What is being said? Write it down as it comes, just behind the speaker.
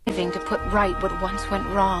striving to put right what once went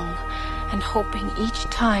wrong, and hoping each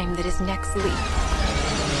time that his next leap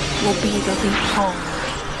will be the leap home.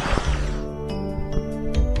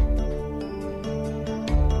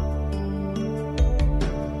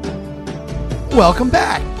 Welcome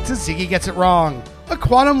back to Ziggy Gets It Wrong, a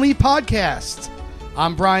Quantum Leap podcast.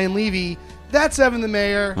 I'm Brian Levy. That's Evan the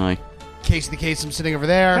Mayor. Hi. Casey the Case, I'm sitting over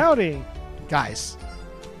there. Howdy. Guys,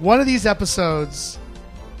 one of these episodes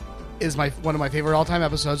is one of my favorite all-time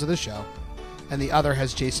episodes of the show, and the other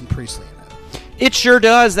has Jason Priestley in it. It sure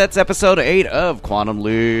does. That's episode 8 of Quantum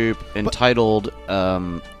Leap, entitled,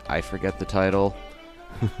 I forget the title.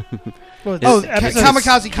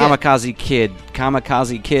 Kamikaze Kid. Kamikaze Kid.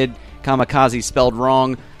 Kamikaze Kid. Kamikaze spelled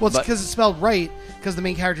wrong. Well, it's because it's spelled right, because the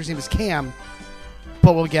main character's name is Cam,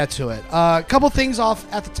 but we'll get to it. A couple things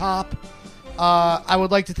off at the top. I would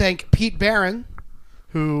like to thank Pete Barron,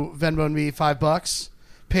 who Venmoed me $5,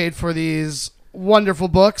 paid for these wonderful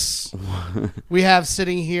books we have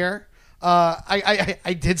sitting here.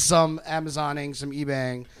 I did some Amazoning, some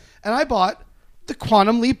eBaying, and I bought the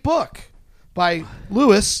Quantum Leap book by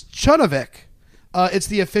Louis Chunovic. It's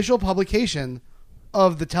the official publication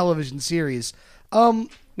of the television series.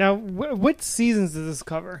 Now, what seasons does this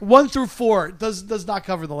cover? 1 through 4 does not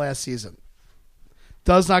cover the last season.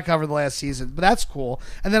 Does not cover the last season, but that's cool.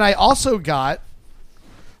 And then I also got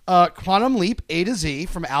Quantum Leap A to Z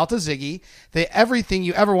from Al to Ziggy, the Everything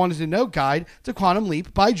You Ever Wanted to Know Guide to Quantum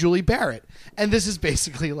Leap by Julie Barrett. And this is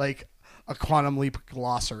basically like a Quantum Leap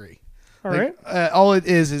glossary. All right. All it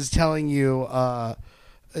is telling you,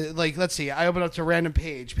 let's see, I open up to a random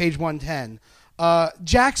page 110.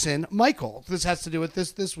 Jackson, Michael. This has to do with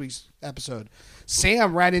this week's episode.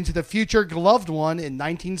 Sam ran into the future gloved one in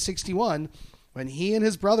 1961 when he and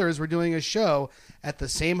his brothers were doing a show at the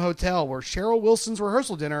same hotel where Cheryl Wilson's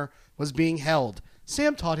rehearsal dinner was being held.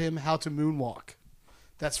 Sam taught him how to moonwalk.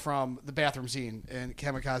 That's from the bathroom scene in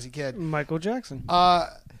Kamikaze Kid. Michael Jackson. Though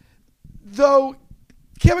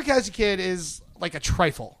Kamikaze Kid is like a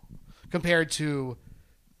trifle compared to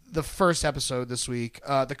the first episode this week,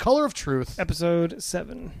 The Color of Truth. Episode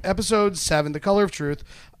 7. Episode 7, The Color of Truth.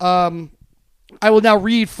 I will now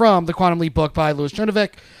read from the Quantum Leap book by Louis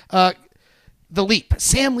Chunovic. The Leap.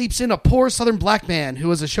 Sam leaps in a poor southern black man who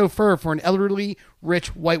was a chauffeur for an elderly,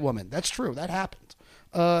 rich white woman. That's true. That happened.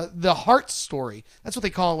 The Heart Story. That's what they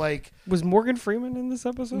call, like... Was Morgan Freeman in this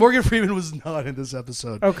episode? Morgan Freeman was not in this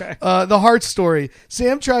episode. Okay. The Heart Story.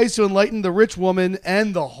 Sam tries to enlighten the rich woman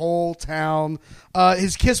and the whole town.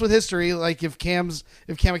 His kiss with history, like if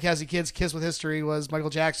Kamikaze Kid's kiss with history was Michael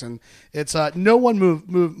Jackson, it's no one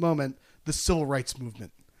moment, the civil rights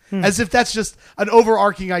movement. As if that's just an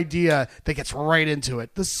overarching idea that gets right into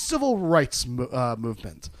it. The civil rights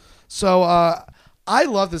movement. So I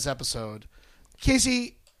love this episode.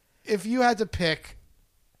 Casey, if you had to pick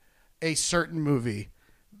a certain movie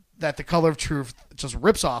that The Color of Truth just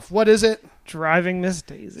rips off, what is it? Driving Miss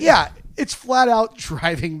Daisy. Yeah, it's flat out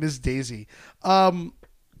Driving Miss Daisy.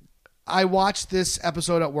 I watched this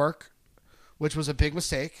episode at work, which was a big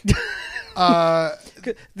mistake.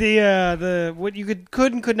 The what you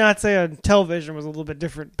could and could not say on television was a little bit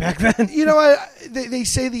different back then. You know what? They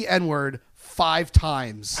say the N-word 5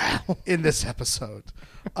 times in this episode.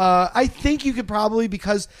 I think you could probably,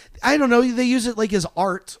 because, I don't know, they use it like as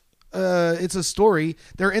art. It's a story.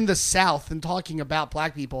 They're in the South and talking about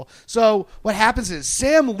black people. So what happens is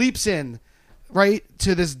Sam leaps in, right,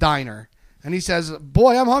 to this diner. And he says,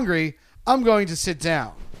 boy, I'm hungry. I'm going to sit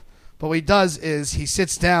down. But what he does is he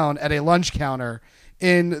sits down at a lunch counter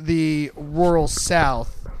in the rural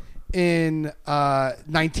South in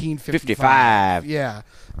 1955. Yeah.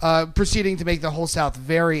 Proceeding to make the whole South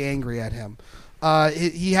very angry at him.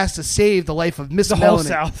 He has to save the life of Miss Melanie. Whole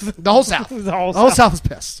South. The whole South. The whole South is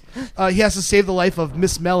pissed. He has to save the life of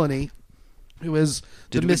Miss Melanie, who is...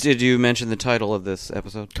 Did you mention the title of this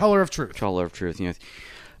episode? Color of Truth. Color of Truth, yes.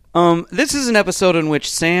 This is an episode in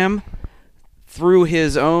which Sam, through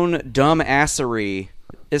his own dumbassery,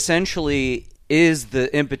 essentially is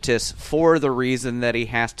the impetus for the reason that he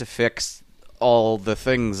has to fix all the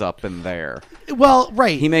things up in there. Well,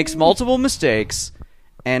 right. He makes multiple mistakes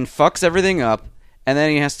and fucks everything up, and then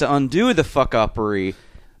he has to undo the fuck-uppery.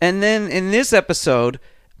 And then in this episode,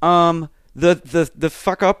 the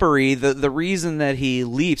fuck-uppery, the reason that he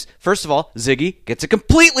leaps... First of all, Ziggy gets it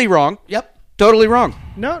completely wrong. Yep. Totally wrong.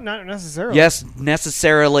 No, not necessarily. Yes,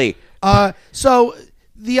 necessarily. So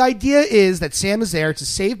the idea is that Sam is there to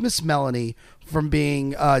save Miss Melanie from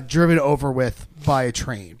being driven over with by a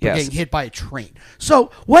train, yes. Getting hit by a train.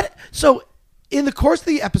 So what? So in the course of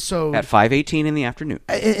the episode, At 5:18 in the afternoon.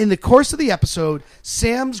 in the course of the episode,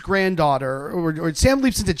 Sam's granddaughter, or Sam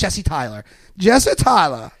leaps into Jesse Tyler,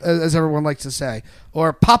 as everyone likes to say,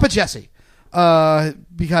 or Papa Jesse,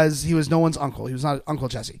 because he was no one's uncle. He was not Uncle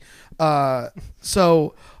Jesse.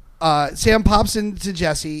 So Sam pops into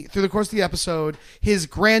Jesse. Through the course of the episode, his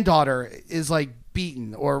granddaughter is like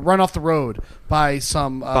beaten or run off the road by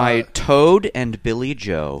some By Toad and Billy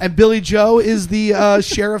Joe. and Billy Joe is the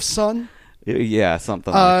sheriff's son. Yeah,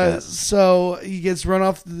 something like that. So he gets run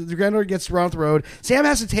off. The granddaughter gets run off the road. Sam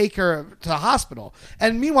has to take her to the hospital.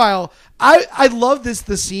 And meanwhile, I love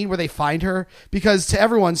the scene where they find her, because to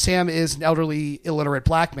everyone, Sam is an elderly, illiterate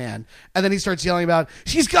black man. And then he starts yelling about,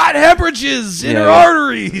 she's got hemorrhages in her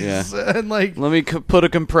arteries. Yeah. And like, Let me put a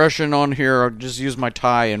compression on here. I'll just use my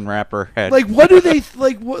tie and wrap her head. like, what do they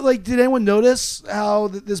like? What, like, did anyone notice how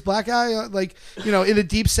this black guy, like, you know, in the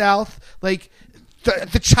Deep South, like,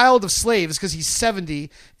 the child of slaves, because he's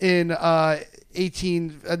 70 in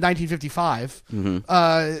 1955.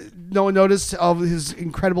 No one noticed of his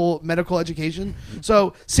incredible medical education.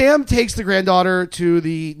 So Sam takes the granddaughter to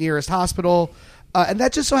the nearest hospital, and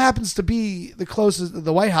that just so happens to be the closest,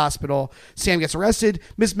 the White Hospital. Sam gets arrested.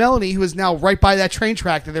 Miss Melanie, who is now right by that train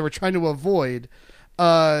track that they were trying to avoid,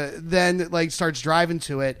 then like starts driving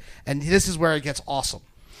to it, and this is where it gets awesome.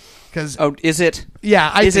 Is it?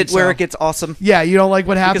 Yeah, Is think it where so. it gets awesome? Yeah, you don't like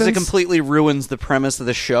what happens? Because it completely ruins the premise of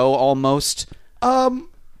the show, almost. So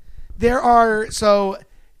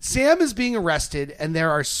Sam is being arrested, and there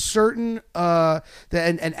are certain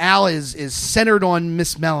and Al is centered on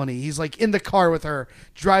Miss Melanie. He's like in the car with her,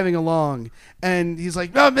 driving along, and he's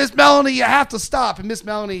like, "No, Miss Melanie, you have to stop." And Miss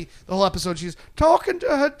Melanie, the whole episode, she's talking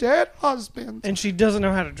to her dead husband, And she doesn't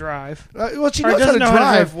know how to drive. well, she Or knows how to doesn't know how to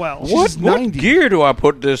drive. drive well. She's 90. gear do I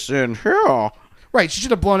put this in here? Right, she should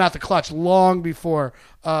have blown out the clutch long before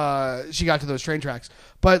she got to those train tracks.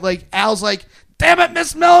 But like Al's like, "Damn it,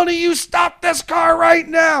 Miss Melanie, you stop this car right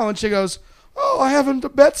now!" And she goes, "Oh, I haven't to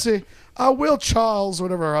Betsy. I will, Charles,"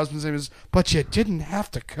 whatever her husband's name is. "But you didn't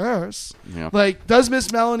have to curse." Yeah. Like, does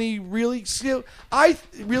Miss Melanie really? I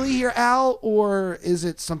really hear Al, or is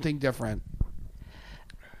it something different?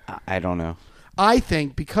 I don't know. I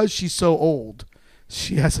think because she's so old,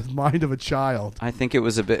 she has the mind of a child. I think it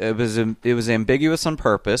was a bit. It was ambiguous on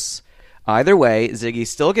purpose. Either way, Ziggy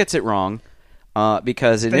still gets it wrong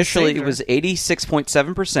because initially saved it her. was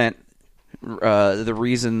 86.7%. The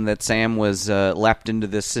reason that Sam was leapt into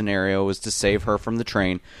this scenario was to save her from the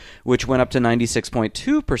train, which went up to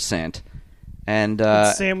 96.2%. And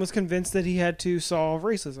Sam was convinced that he had to solve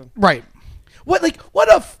racism. Right. What a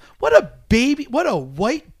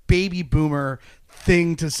white baby boomer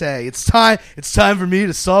thing to say. It's time for me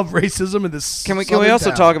to solve racism in this. Can we southern also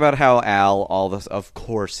town. talk about how Al, of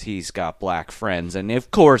course he's got black friends, and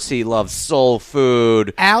of course he loves soul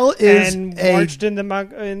food. Al is And a marched in the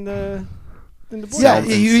boardroom. yeah. Selma.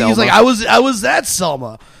 He's like, I was that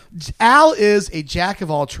Selma. Al is a jack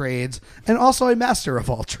of all trades and also a master of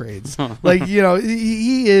all trades. Like, you know,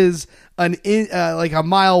 he is like a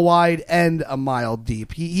mile wide and a mile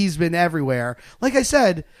deep. He's been everywhere. Like I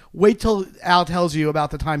said, wait till Al tells you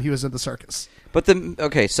about the time he was in the circus. But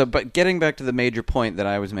but getting back to the major point that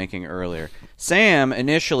I was making earlier, Sam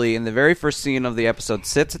initially in the very first scene of the episode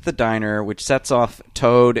sits at the diner, which sets off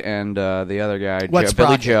Toad and the other guy, Wet Billy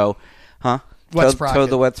Sprocket. Joe, huh? Wet Sprocket. Toad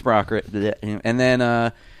the Wet Sprocket, and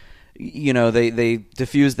then you know they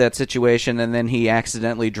diffuse that situation, and then he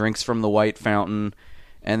accidentally drinks from the white fountain.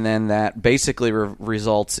 And then that basically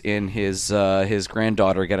results in his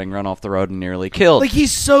granddaughter getting run off the road and nearly killed. Like,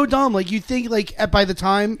 he's so dumb. Like, you think like by the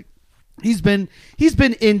time he's been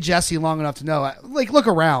in Jesse long enough to know. Like, look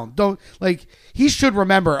around. Don't like he should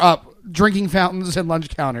remember drinking fountains and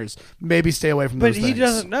lunch counters. Maybe stay away from those But he things.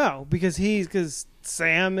 doesn't know because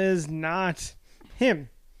Sam is not him.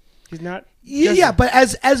 He's not. Yeah, but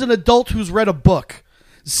as an adult who's read a book,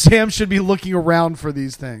 Sam should be looking around for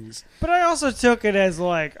these things. But I also took it as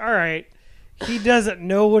like, all right, he doesn't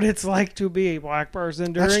know what it's like to be a black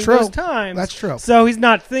person during That's true. those times. That's true. So he's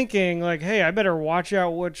not thinking like, hey, I better watch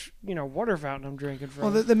out which water fountain I'm drinking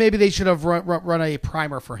from. Well, then maybe they should have run a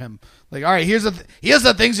primer for him. Like, all right, here's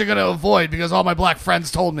the things you're going to avoid because all my black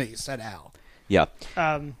friends told me, said Al. Yeah.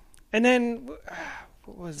 And then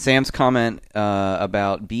what was Sam's comment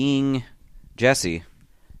about being Jesse.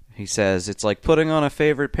 He says it's like putting on a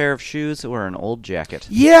favorite pair of shoes or an old jacket.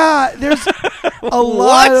 Yeah, there's a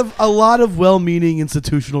lot of well-meaning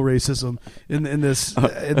institutional racism in this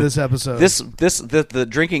episode. The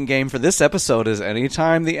drinking game for this episode is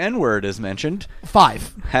anytime the N-word is mentioned,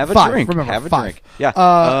 5. have a 5, drink. Remember, have a 5. drink.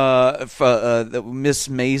 Yeah. Miss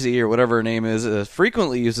Maisie or whatever her name is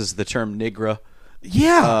frequently uses the term Negra.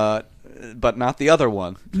 Yeah. But not the other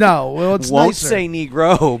one. No, well, it's Won't nicer. say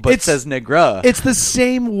Negro, but says Negra. It's the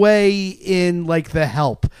same way in like The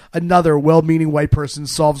Help, another well-meaning white person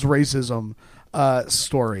solves racism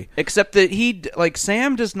story. Except that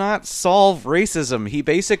Sam does not solve racism. He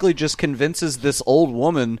basically just convinces this old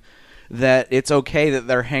woman that it's okay that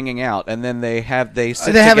they're hanging out, and then they sit have an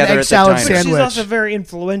together egg at the salad diner. sandwich. She's also very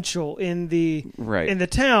influential in the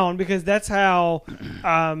town because that's how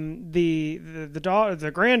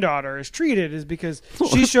the granddaughter is treated, is because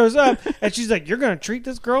she shows up and she's like, "You're going to treat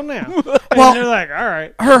this girl now," and they're like, "All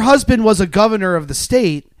right." Her husband was a governor of the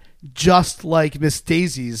state, just like Miss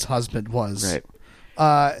Daisy's husband was. Right.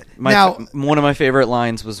 Now, One of my favorite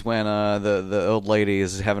lines was when the old lady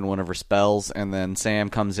is having one of her spells, and then Sam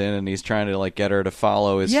comes in and he's trying to like get her to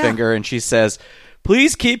follow his finger, and she says,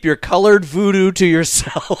 "Please keep your colored voodoo to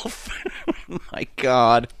yourself." My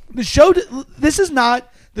God, this is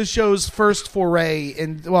not the show's first foray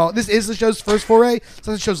in. Well, this is the show's first foray. It's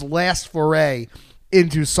not the show's last foray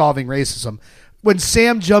into solving racism. When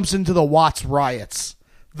Sam jumps into the Watts riots,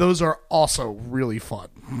 those are also really fun.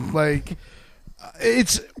 Like.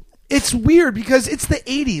 It's weird because it's the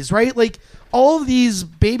 80s, right? Like, all of these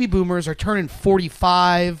baby boomers are turning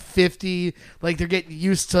 45, 50. Like, they're getting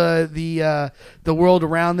used to the world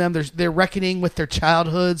around them. They're reckoning with their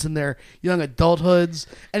childhoods and their young adulthoods,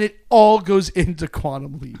 and it all goes into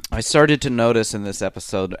Quantum Leap. I started to notice in this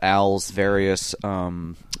episode Al's various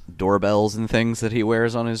doorbells and things that he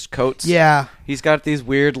wears on his coats. Yeah. He's got these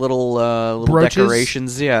weird little Brooches?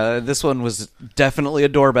 decorations. Yeah, this one was definitely a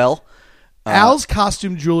doorbell. Al's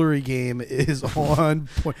costume jewelry game is on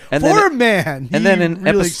point and for then, a man. And then in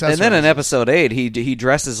accessorizes. episode 8, he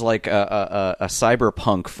dresses like a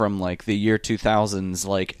cyberpunk from like the year 2000s,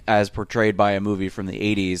 like as portrayed by a movie from the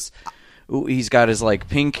 80s. He's got his like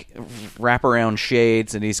pink wraparound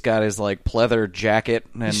shades, and he's got his like pleather jacket.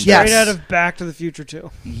 And Straight out of Back to the Future too.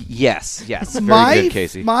 Yes, very good,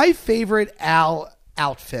 Casey. My favorite Al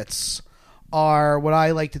outfits are what I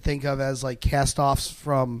like to think of as like cast-offs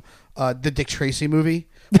from the Dick Tracy movie,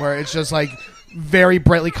 where it's just like very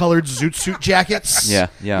brightly colored zoot suit jackets. Yeah.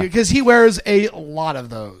 Because he wears a lot of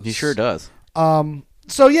those. He sure does.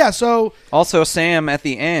 So Also, Sam at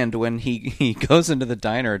the end when he goes into the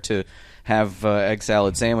diner to have egg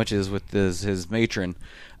salad sandwiches with his matron,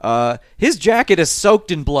 his jacket is soaked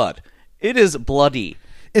in blood. It is bloody.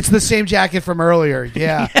 it's the same jacket from earlier.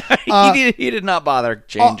 Yeah. He did not bother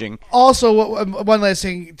changing. Also, one last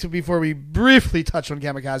thing before we briefly touch on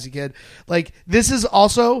Kamikaze Kid. Like, this is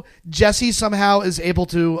also Jesse somehow is able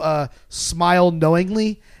to smile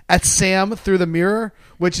knowingly at Sam through the mirror,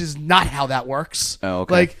 which is not how that works. Oh,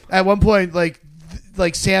 okay. Like, at one point, like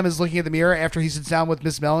Sam is looking at the mirror after he sits down with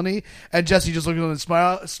Miss Melanie, and Jesse just looks at him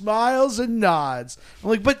and smiles and nods. I'm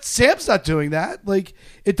like, but Sam's not doing that. Like,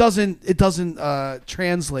 it doesn't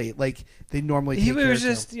translate like they normally. He was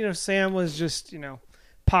just, Sam was just,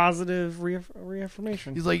 positive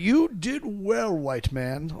reaffirmation. He's like, you did well, white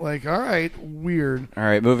man. Like, all right, weird. All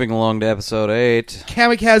right, moving along to episode 8.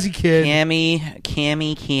 Kamikaze Kid.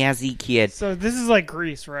 Kamikaze Kid. So this is like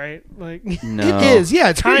Grease, right? Like No. It is,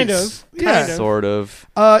 yeah. It's Kind Grease. of. Yeah. Kind of. Sort of.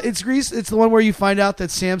 It's Grease. It's the one where you find out that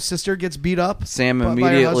Sam's sister gets beat up. Sam by her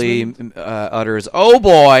immediately husband. utters, "Oh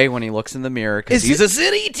boy," when he looks in the mirror because Is he's it- a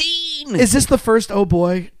city teen. Is this the first oh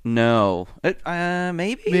boy? No.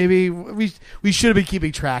 Maybe? Maybe we should have been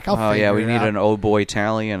keeping track. I'll Oh, yeah, figure we it need out. an oh boy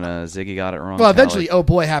tally and a Ziggy got it wrong. Well, tally. eventually, oh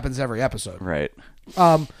boy happens every episode. Right.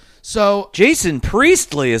 So Jason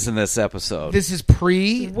Priestley is in this episode. this is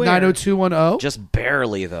pre Where? 90210. Just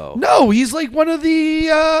barely, though. No, he's like one of the.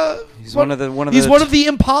 He's one of the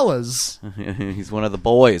Impalas. He's one of the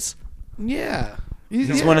boys. Yeah.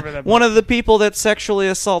 He's yeah. one of the people that sexually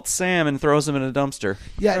assaults Sam and throws him in a dumpster.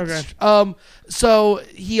 Yeah. Okay. So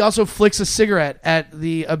he also flicks a cigarette at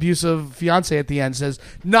the abusive fiance at the end. Says,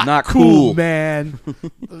 "Not cool." cool, man."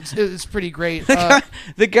 it's pretty great.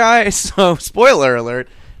 The guy. So, spoiler alert.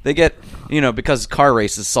 They get, because car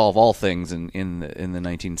races solve all things in the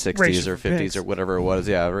 1960s Race or for 50s Pinks. or whatever it was.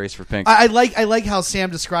 Yeah, Race for Pink. I like how Sam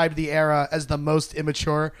described the era as the most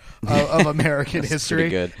immature of American history, pretty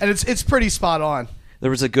good. and it's pretty spot on. There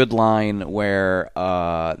was a good line where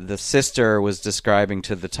the sister was describing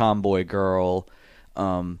to the tomboy girl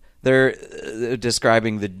they're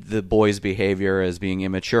describing the boy's behavior as being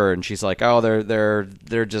immature, and she's like, "Oh,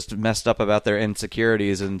 they're just messed up about their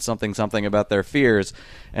insecurities and something about their fears."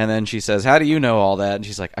 And then she says, "How do you know all that?" And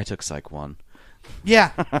she's like, "I took Psych 1."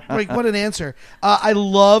 Yeah, like what an answer. I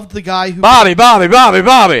loved the guy who Bobby.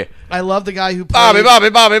 I love the guy who played,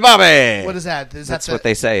 Bobby. What is that? That's what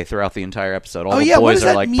they say throughout the entire episode. All Oh, the yeah, what boys does are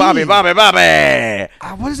that like, mean? Bobby.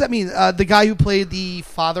 What does that mean? The guy who played the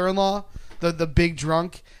father-in-law, the big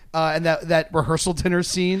drunk, and that rehearsal dinner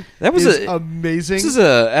scene. That was amazing. This is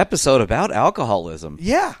a episode about alcoholism.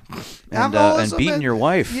 Yeah, And alcoholism beating your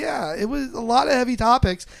wife. Yeah, it was a lot of heavy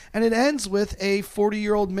topics, and it ends with a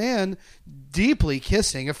 40-year-old man deeply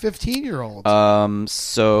kissing a 15-year-old.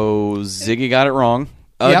 So Ziggy got it wrong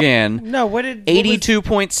Yep. again. No, what was-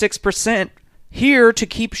 82.6% here to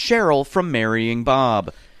keep Cheryl from marrying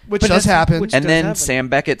Bob. which but does that's- happen. which- And does then happen. Sam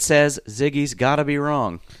Beckett says Ziggy's got to be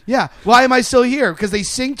wrong. Yeah, why am I still here? Because they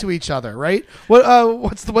sing to each other, right?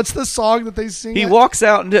 What's the song that they sing? He walks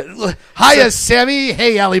out and Hiya, Sammy.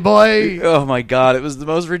 Hey, Allie boy. oh my god, it was the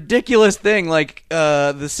most ridiculous thing. Like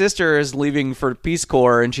the sister is leaving for Peace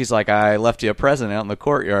Corps, and she's like, "I left you a present out in the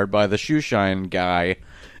courtyard by the shoe shine guy."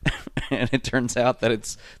 And it turns out that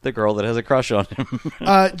it's the girl that has a crush on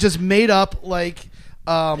him. Just made up like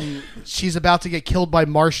she's about to get killed by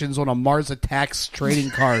Martians on a Mars Attacks trading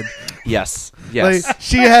card. Yes. Like,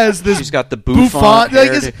 she has this. She's got the bouffant.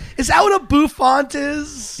 Like, hair. is that what a bouffant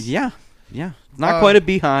is? Yeah. Not quite a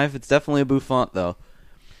beehive. It's definitely a bouffant, though.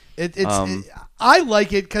 I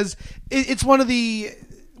like it because it's one of the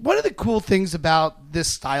cool things about this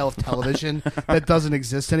style of television that doesn't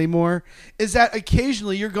exist anymore is that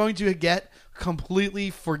occasionally you're going to get completely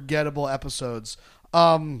forgettable episodes.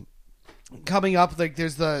 Coming up, like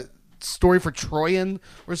there's the story for Troyan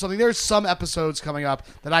or something. There's some episodes coming up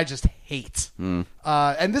that I just hate, and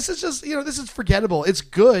this is just this is forgettable. It's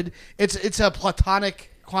good. It's a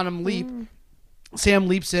platonic quantum leap. Sam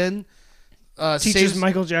leaps in. teaches saves-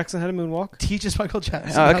 Michael Jackson how to moonwalk. teaches Michael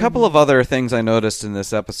Jackson. A couple of other things I noticed in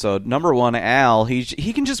this episode. Number one, Al, he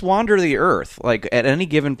can just wander the earth like at any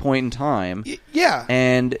given point in time. Yeah.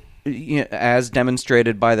 And as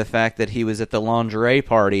demonstrated by the fact that he was at the lingerie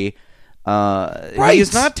party, Right. he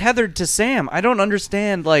is not tethered to Sam. I don't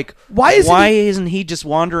understand. Like, Why isn't he just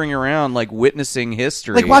wandering around, like witnessing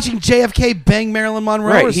history, like watching JFK bang Marilyn Monroe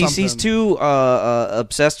Right, or he's something. too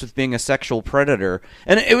obsessed with being a sexual predator,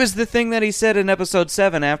 and it was the thing that he said in episode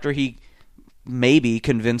 7 after he maybe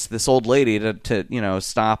convinced this old lady to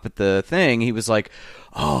stop at the thing. He was like,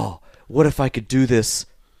 "Oh, what if I could do this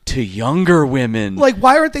to younger women?" Like,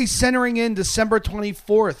 why aren't they centering in December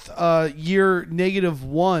 24th, year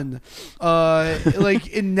 -1, like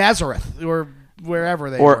in Nazareth or wherever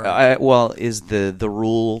they were? Well, is the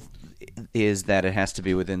rule is that it has to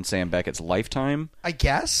be within Sam Beckett's lifetime? I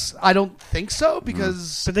guess. I don't think so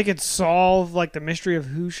because But they could solve like the mystery of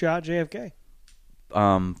who shot JFK.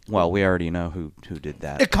 Well, we already know who did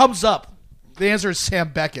that. it comes up. The answer is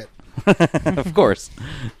Sam Beckett. Of course.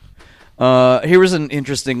 Here was an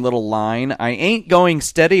interesting little line. "I ain't going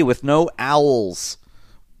steady with no owls."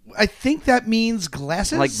 I think that means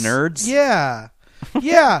glasses. Like nerds? Yeah.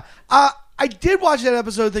 Yeah. I did watch that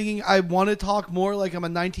episode thinking I want to talk more like I'm a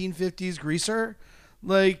 1950s greaser.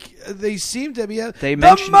 Like, they seem to be They the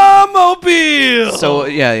mentioned- Momobile! So,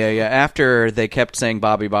 yeah. After they kept saying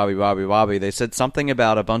Bobby, they said something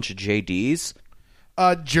about a bunch of JDs.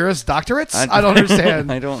 Juris Doctorates? I don't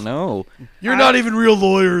understand. I don't know. You're not even real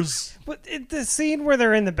lawyers. But the scene where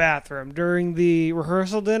they're in the bathroom during the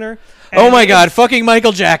rehearsal dinner. Oh and my god, fucking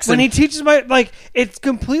Michael Jackson. When he teaches it's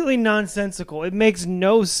completely nonsensical. It makes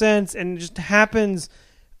no sense and it just happens.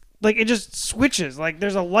 Like, it just switches. Like,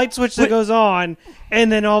 there's a light switch that goes on,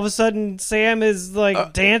 and then all of a sudden, Sam is,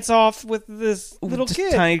 dance off with this little Just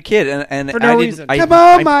kid. tiny kid. And For no reason. Come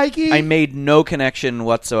on, Mikey. I made no connection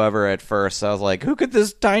whatsoever at first. I was like, who could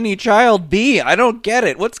this tiny child be? I don't get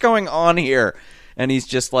it. What's going on here? And he's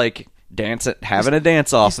just like having a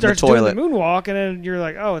dance off in the Starts toilet. doing the moonwalk, and then you're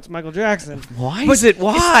like, oh, it's Michael Jackson. Why is it?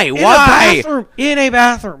 Why? In Why? a bathroom. In a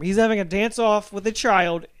bathroom. He's having a dance off with a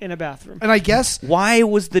child in a bathroom. And I guess Why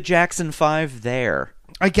was the Jackson 5 there?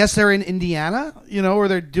 they're in Indiana, or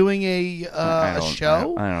they're doing a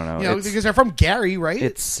show. I don't know. Because they're from Gary, right?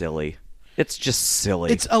 It's silly. It's just silly.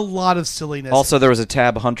 It's a lot of silliness. Also, there was a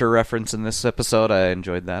Tab Hunter reference in this episode. I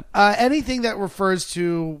enjoyed that. Anything that refers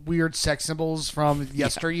to weird sex symbols from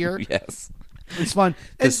yesteryear. Yes. It's fun.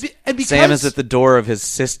 And because Sam is at the door of his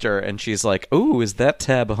sister, and she's like, "Ooh, is that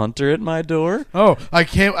Tab Hunter at my door?" Oh, I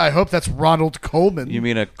can't. I hope that's Ronald Coleman. You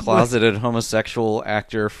mean a closeted homosexual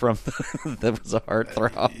actor from that was a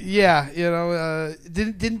heartthrob? Yeah,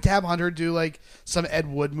 didn't Tab Hunter do like some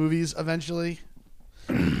Ed Wood movies eventually?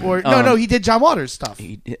 Or no, he did John Waters stuff.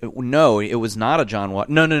 No, it was not a John Waters.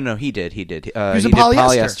 No, he did. He did was in did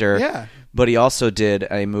Polyester. Yeah. But he also did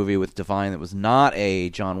a movie with Divine that was not a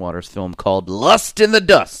John Waters film called Lust in the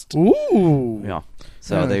Dust. Ooh. Yeah.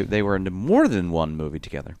 So they were into more than one movie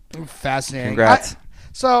together. Fascinating. Congrats.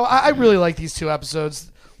 I really like these two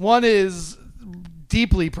episodes. One is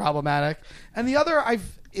deeply problematic, and the other,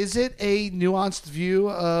 is it a nuanced view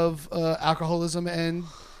of alcoholism and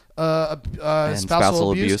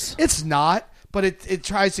spousal abuse? It's not, but it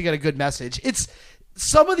tries to get a good message.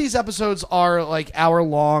 Some of these episodes are like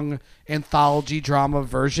hour-long anthology drama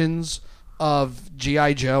versions of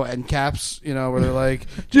G.I. Joe end caps, where they're like,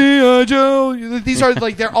 G.I. Joe. These are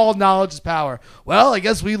like, they're all knowledge is power. Well, I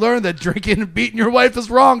guess we learned that drinking and beating your wife is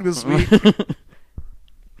wrong this week.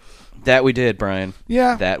 That we did, Brian.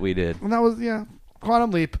 Yeah. That we did. And that was,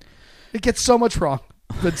 Quantum Leap. It gets so much wrong,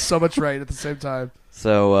 but so much right at the same time.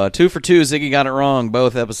 So 2 for 2, Ziggy got it wrong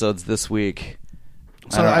both episodes this week.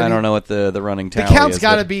 So, I don't know what the running tally is. The count's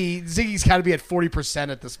got to be, Ziggy's got to be at 40%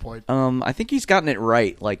 at this point. I think he's gotten it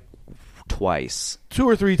right like twice. 2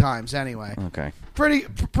 or 3 times anyway. Okay.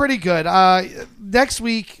 Pretty good. Next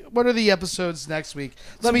week, what are the episodes next week?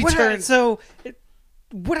 What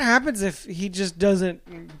happens if he just doesn't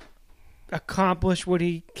accomplish what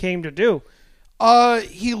he came to do?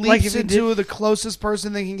 He leaps into the closest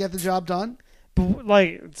person that can get the job done.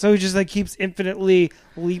 So he just keeps infinitely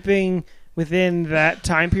leaping within that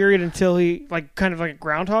time period until he kind of like a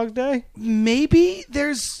Groundhog Day. Maybe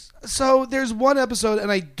there's one episode, and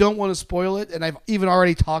I don't want to spoil it, and I've even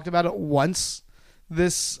already talked about it once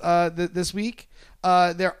this week.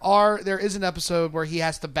 There is an episode where he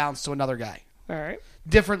has to bounce to another guy. All right.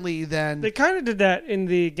 Differently than they kind of did that in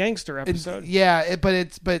the gangster episode.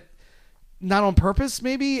 But not on purpose,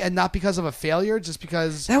 maybe, and not because of a failure, just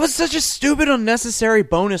because that was such a stupid, unnecessary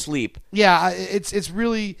bonus leap. Yeah, it's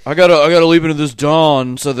really. I gotta leap into this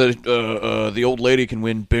Dawn so that the old lady can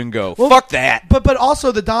win bingo. Well, fuck that. But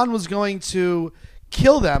also the Dawn was going to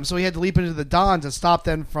kill them, so he had to leap into the Dawn to stop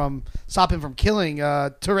him from killing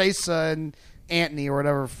Teresa and Antony or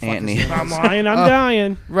whatever. Antony. I'm lying. I'm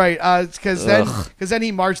dying. Right, because then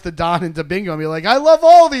he marched the Dawn into bingo and be like, I love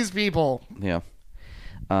all these people. Yeah.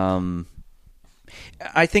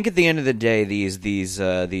 I think at the end of the day,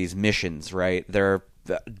 these missions, right? They're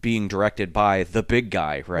being directed by the big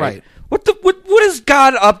guy, right? What is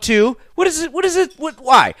God up to? What is it?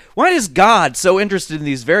 Why? Why is God so interested in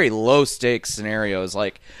these very low stakes scenarios?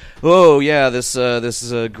 Like, oh yeah, this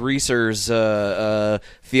greaser's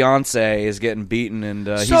fiance is getting beaten and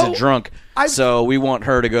he's a drunk, so we want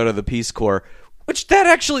her to go to the Peace Corps. Which that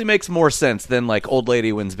actually makes more sense than old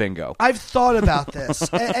lady wins bingo. I've thought about this,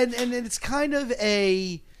 and it's kind of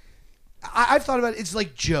I've thought about it. It's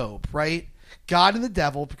like Job, right? God and the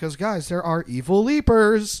devil, because guys, there are evil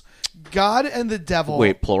leapers. God and the devil.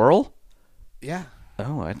 Wait, plural? Yeah.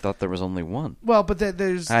 Oh, I thought there was only one. Well, but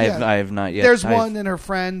there's. I have not yet. There's one and her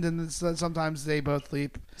friend, and sometimes they both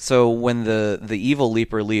leap. So when the evil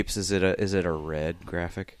leaper leaps, is it a red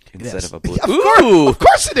graphic instead of a blue? Of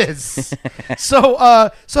course it is. So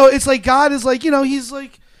it's like God is he's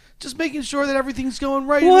just making sure that everything's going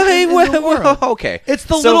right. In the world. Okay, it's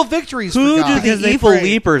the little victories. Who for God. do the evil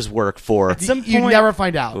leapers work for? At some point, you never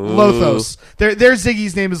find out. Ooh. Lothos. Their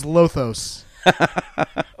Ziggy's name is Lothos.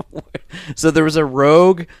 So there was a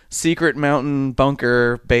rogue secret mountain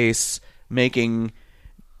bunker base making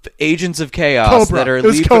agents of chaos Cobra. that are. It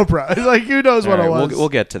was Cobra. Who knows what it was? We'll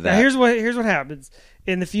get to that. Now, here's what happens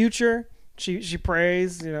in the future. She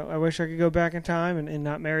prays, I wish I could go back in time and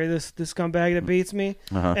not marry this scumbag that beats me.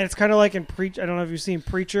 Uh-huh. And it's kind of like in I don't know if you've seen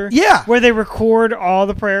Preacher. Yeah. Where they record all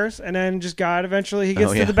the prayers and then just God eventually he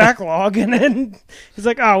gets to the backlog and then he's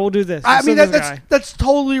like, we'll do this. I mean, that's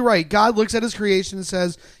totally right. God looks at his creation and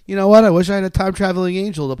says, you know what? I wish I had a time-traveling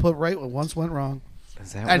angel to put right what once went wrong.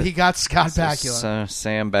 And he got Scott Bakula.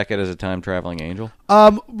 Sam Beckett is a time-traveling angel?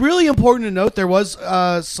 Really important to note, there was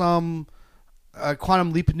some...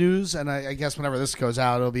 Quantum Leap news, and I guess whenever this goes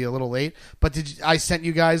out, it'll be a little late. But I sent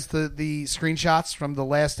you guys the screenshots from the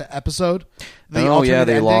last episode. They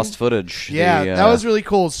lost footage. Yeah, that was really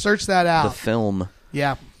cool. Search that out. The film.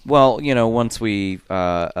 Yeah. Well, once we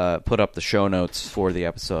put up the show notes for the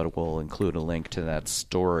episode, we'll include a link to that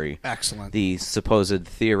story. Excellent. The supposed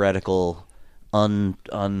theoretical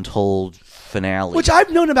untold finale. Which I've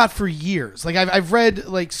known about for years. Like I've read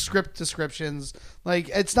like script descriptions. Like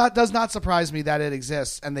does not surprise me that it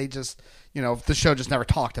exists, and they just the show just never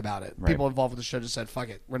talked about it. Right. People involved with the show just said, "Fuck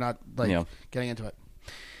it, we're not getting into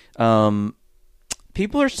it."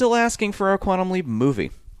 People are still asking for a Quantum Leap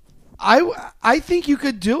movie. I think you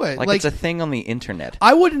could do it. Like it's a thing on the internet.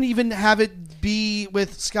 I wouldn't even have it be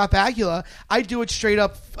with Scott Bakula. I'd do it straight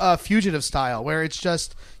up Fugitive style, where it's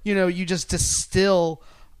just you just distill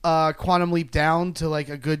Quantum Leap down to like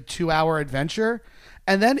a good 2-hour adventure,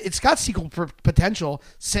 and then it's got sequel potential.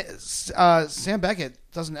 Sam Beckett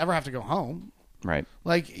doesn't ever have to go home. Right.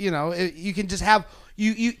 Like you can just have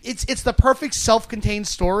It's the perfect self-contained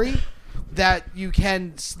story that you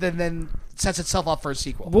can then sets itself up for a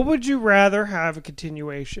sequel. What would you rather have a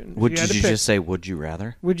continuation? Did you just say, would you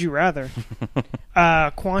rather? Would you rather?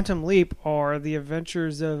 Quantum Leap or The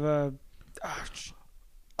Adventures of...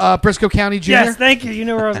 Briscoe County Jr.? Yes, thank you. You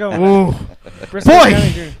know where I was going. Ooh. Briscoe Boy!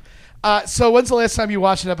 County Jr. So when's the last time you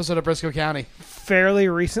watched an episode of Briscoe County? Fairly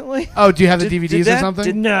recently. Oh, do you have the Did DVDs or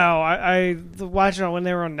something? No, I watched it when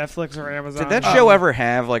they were on Netflix or Amazon. Did that show ever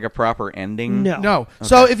have like a proper ending? No. No. Okay.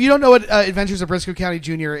 So if you don't know what Adventures of Briscoe County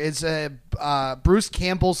Jr. is, Bruce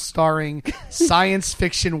Campbell starring science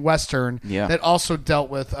fiction western that also dealt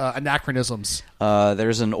with anachronisms.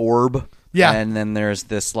 There's an orb. Yeah. And then there's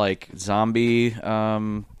this like zombie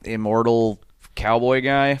immortal cowboy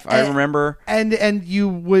guy, if I remember. And the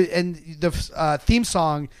theme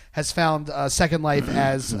song has found second life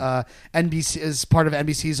as NBC as part of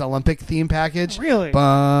NBC's Olympic theme package. Really?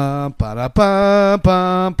 Bum, ba-da, bum,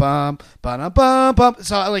 bum, bum, ba-da, bum, bum.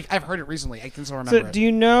 So I've heard it recently. I can still remember it. Do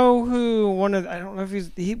you know who I don't know if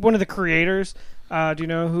he's one of the creators. Do you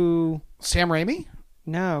know who? Sam Raimi?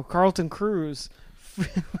 No, Carlton Cruz,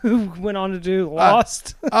 who went on to do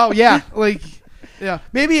Lost. Oh yeah, yeah.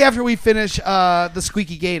 Maybe after we finish the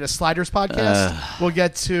Squeaky Gate, a Sliders podcast, we'll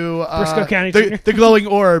get to Briscoe County Jr. the Glowing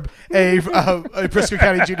Orb, a Briscoe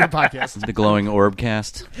County Jr. podcast. The Glowing Orb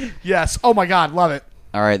cast. Yes. Oh my God, love it.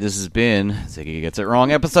 All right, this has been Ziggy Gets It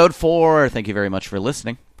Wrong, episode 4. Thank you very much for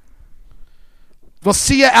listening. We'll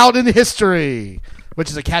see you out in history, which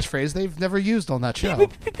is a catchphrase they've never used on that show. Pew,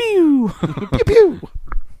 pew, pew. Pew pew.